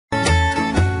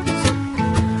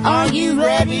you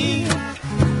ready?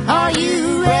 Are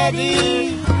you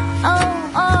ready?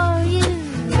 Oh, are you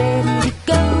ready to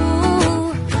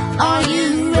go? Are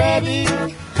you ready?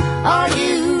 Are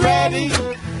you ready?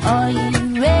 Are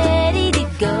you ready to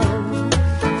go?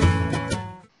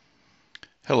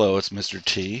 Hello, it's Mr.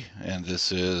 T, and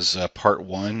this is part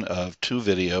one of 2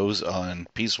 videos on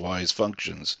piecewise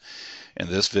functions. In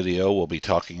this video, we'll be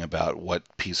talking about what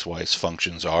piecewise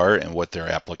functions are and what their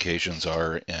applications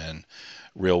are in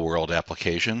real-world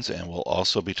applications, and we'll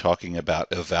also be talking about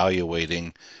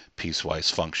evaluating piecewise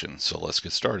functions. So let's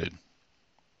get started.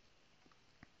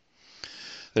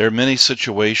 There are many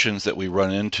situations that we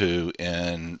run into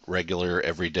in regular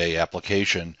everyday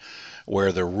application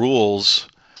where the rules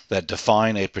that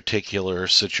define a particular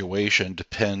situation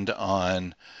depend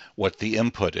on what the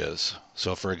input is.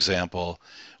 So for example,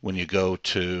 when you go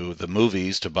to the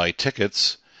movies to buy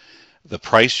tickets, the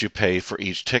price you pay for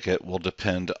each ticket will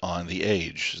depend on the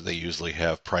age. They usually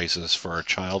have prices for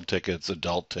child tickets,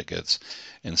 adult tickets,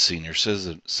 and senior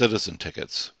citizen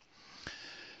tickets.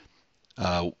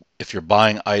 If you're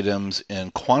buying items in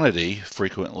quantity,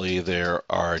 frequently there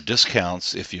are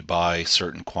discounts if you buy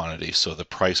certain quantities. So the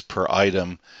price per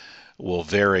item will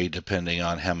vary depending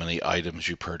on how many items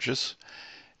you purchase.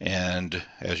 And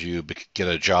as you get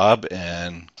a job,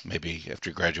 and maybe after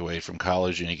you graduate from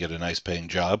college and you get a nice paying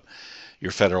job,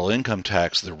 your federal income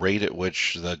tax, the rate at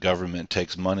which the government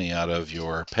takes money out of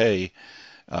your pay,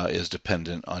 is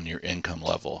dependent on your income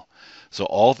level. So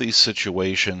all these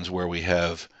situations where we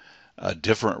have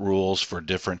different rules for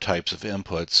different types of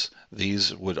inputs,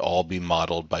 these would all be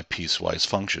modeled by piecewise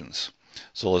functions.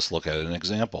 So let's look at an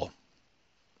example.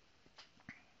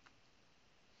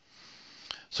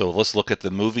 So let's look at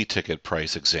the movie ticket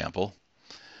price example.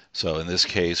 So in this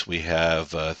case, we have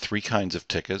 3 kinds of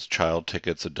tickets: child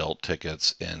tickets, adult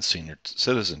tickets, and senior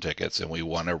citizen tickets, and we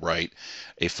want to write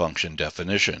a function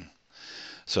definition.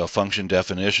 So function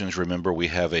definitions, remember we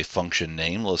have a function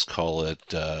name. Let's call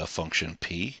it function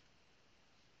P.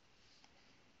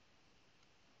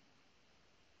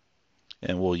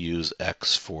 And we'll use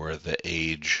X for the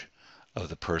age of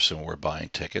the person we're buying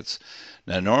tickets.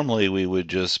 Now normally we would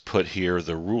just put here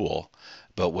the rule,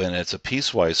 but when it's a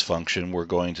piecewise function, we're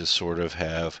going to sort of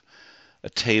have a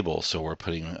table. So we're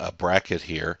putting a bracket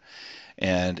here,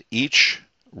 and each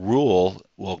rule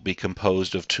will be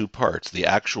composed of 2 parts: the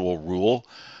actual rule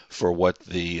for what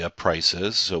the price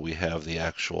is, so we have the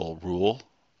actual rule,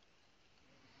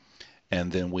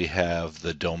 and then we have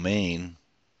the domain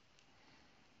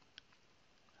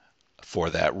for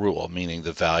that rule, meaning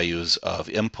the values of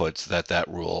inputs that that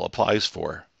rule applies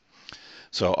for.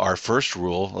 So our first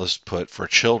rule, let's put for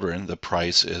children, the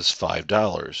price is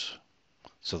 $5.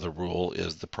 So the rule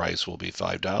is the price will be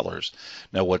 $5.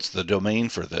 Now what's the domain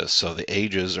for this? So the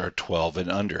ages are 12 and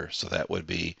under. So that would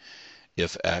be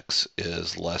if X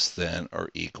is less than or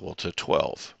equal to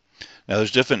 12. Now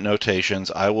there's different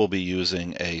notations. I will be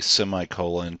using a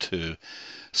semicolon to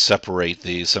separate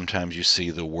these. Sometimes you see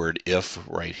the word if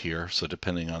right here, so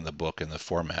depending on the book and the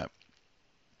format.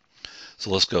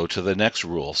 So let's go to the next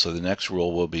rule. So the next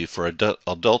rule will be for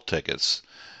adult tickets.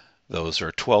 Those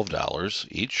are $12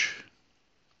 each.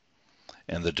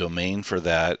 And the domain for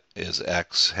that is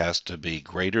X has to be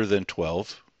greater than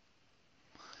 12.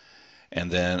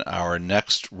 And then our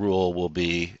next rule will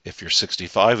be if you're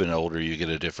 65 and older, you get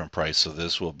a different price. So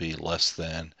this will be less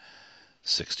than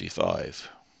 65.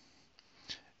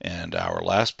 And our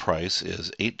last price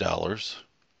is $8,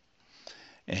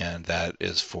 and that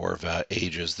is for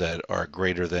ages that are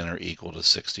greater than or equal to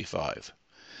 65.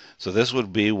 So this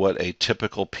would be what a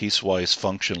typical piecewise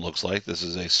function looks like. This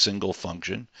is a single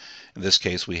function. In this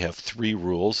case, we have 3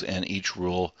 rules, and each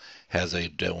rule has a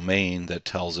domain that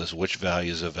tells us which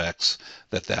values of X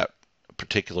that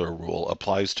particular rule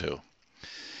applies to.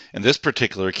 In this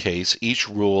particular case, each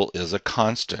rule is a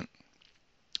constant.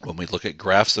 When we look at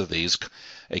graphs of these,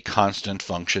 a constant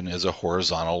function is a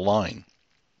horizontal line.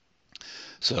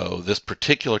 So this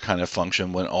particular kind of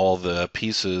function, when all the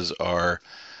pieces are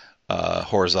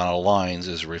horizontal lines,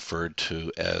 is referred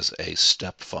to as a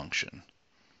step function.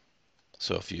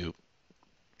 So if you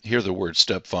hear the word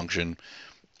step function,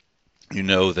 you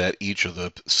know that each of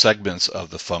the segments of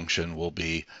the function will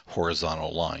be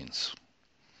horizontal lines.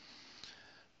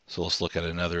 So let's look at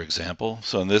another example.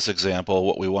 So in this example,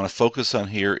 what we want to focus on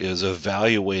here is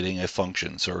evaluating a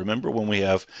function. So remember, when we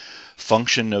have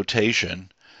function notation,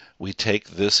 we take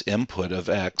this input of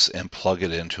X and plug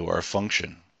it into our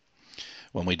function.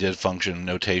 When we did function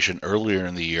notation earlier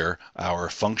in the year, our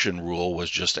function rule was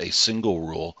just a single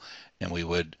rule, and we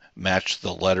would match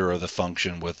the letter of the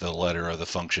function with the letter of the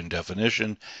function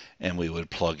definition, and we would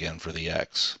plug in for the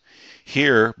x.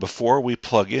 Here, before we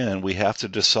plug in, we have to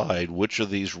decide which of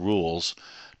these rules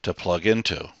to plug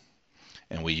into,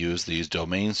 and we use these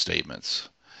domain statements.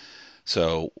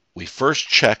 So we first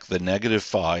check the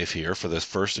 -5 here for this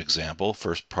first example,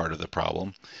 first part of the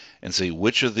problem, and see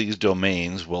which of these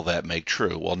domains will that make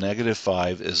true. Well,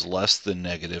 -5 is less than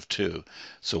 -2,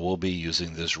 so we'll be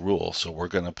using this rule. So we're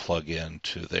going to plug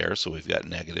into there. So we've got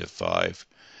 -5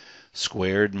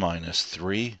 squared minus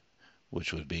 3,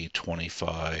 which would be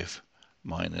 25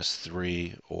 minus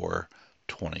 3, or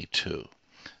 22.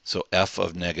 So f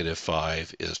of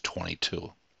 -5 is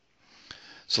 22.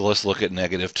 So let's look at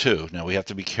 -2. Now we have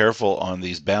to be careful on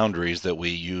these boundaries that we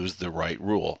use the right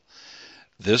rule.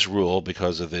 This rule,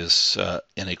 because of this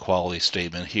inequality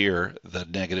statement here, the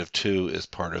 -2 is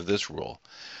part of this rule.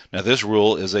 Now this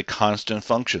rule is a constant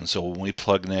function, so when we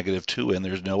plug -2 in,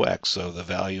 there's no x, so the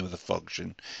value of the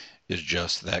function is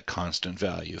just that constant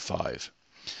value, 5.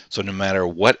 So no matter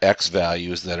what x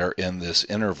values that are in this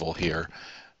interval here,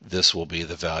 this will be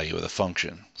the value of the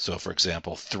function. So for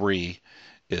example, 3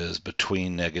 is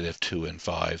between -2 and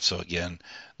 5, so again,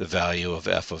 the value of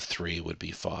f of 3 would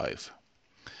be 5.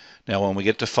 Now when we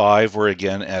get to 5, we're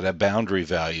again at a boundary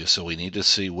value, so we need to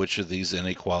see which of these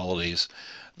inequalities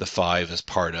the 5 is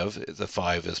part of. The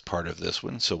 5 is part of this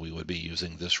one, so we would be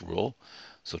using this rule.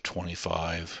 So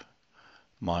 25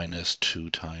 minus 2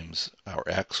 times our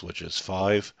x, which is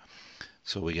 5.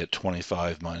 So we get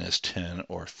 25 minus 10,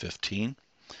 or 15.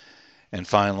 And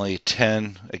finally,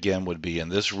 10, again, would be in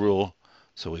this rule.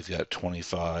 So we've got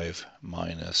 25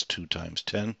 minus 2 times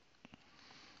 10,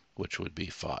 which would be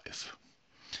 5.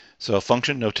 So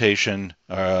function notation,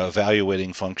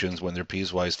 evaluating functions when they're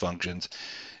piecewise functions,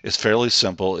 is fairly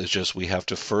simple. It's just we have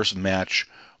to first match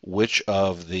which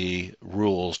of the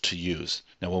rules to use.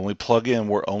 Now when we plug in,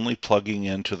 we're only plugging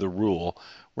into the rule.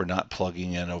 We're not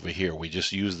plugging in over here. We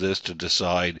just use this to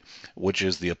decide which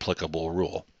is the applicable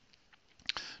rule.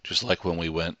 Just like when we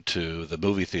went to the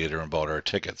movie theater and bought our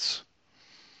tickets.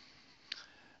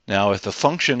 Now if the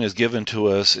function is given to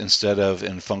us instead of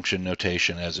in function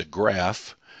notation as a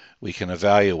graph, we can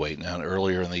evaluate. Now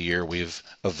earlier in the year we've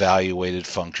evaluated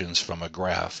functions from a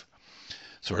graph.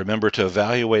 So remember, to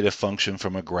evaluate a function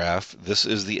from a graph, this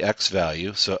is the x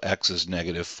value, so x is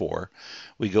 -4.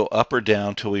 We go up or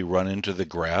down till we run into the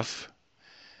graph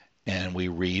and we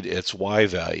read its y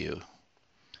value.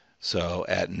 So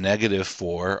at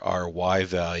 -4, our y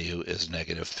value is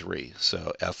 -3.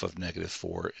 So f of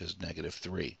 -4 is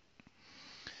 -3.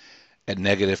 At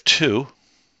 -2,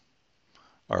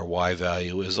 our y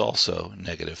value is also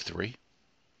 -3.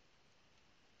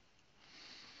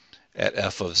 At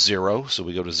f of 0, so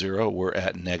we go to 0, we're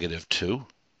at -2.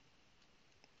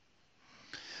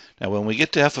 Now when we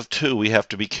get to f of 2, we have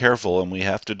to be careful and we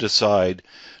have to decide,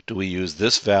 do we use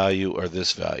this value or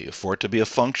this value? For it to be a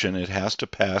function, it has to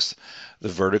pass the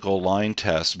vertical line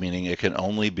test, meaning it can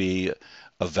only be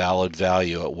a valid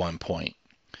value at one point.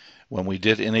 When we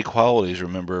did inequalities,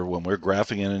 remember, when we're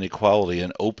graphing an inequality,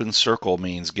 an open circle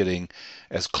means getting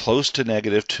as close to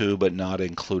 -2 but not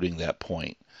including that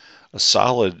point. A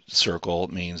solid circle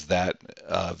means that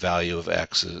value of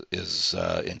x is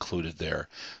included there.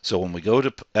 So when we go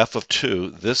to f of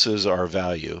 2, this is our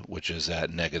value, which is at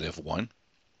 -1.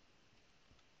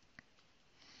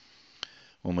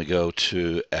 When we go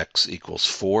to x equals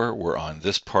 4, we're on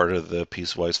this part of the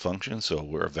piecewise function, so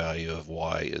our value of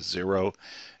y is 0.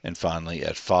 And finally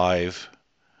at 5,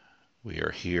 we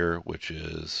are here, which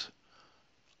is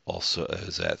also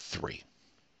at 3.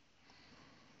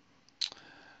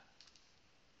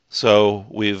 So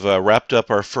we've wrapped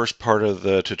up our first part of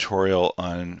the tutorial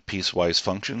on piecewise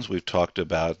functions. We've talked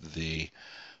about the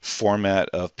format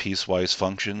of piecewise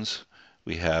functions.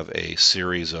 We have a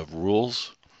series of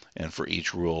rules, and for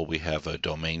each rule we have a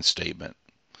domain statement.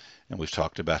 And we've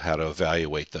talked about how to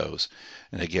evaluate those.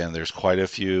 And again, there's quite a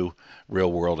few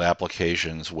real-world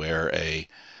applications where a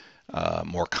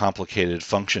more complicated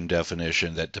function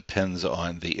definition that depends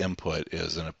on the input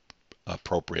is an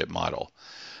appropriate model.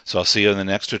 So I'll see you in the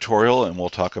next tutorial, and we'll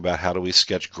talk about how do we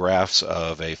sketch graphs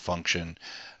of a function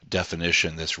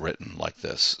definition that's written like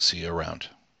this. See you around.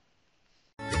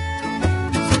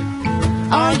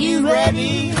 Are you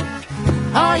ready?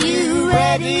 Are you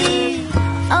ready?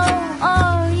 Oh.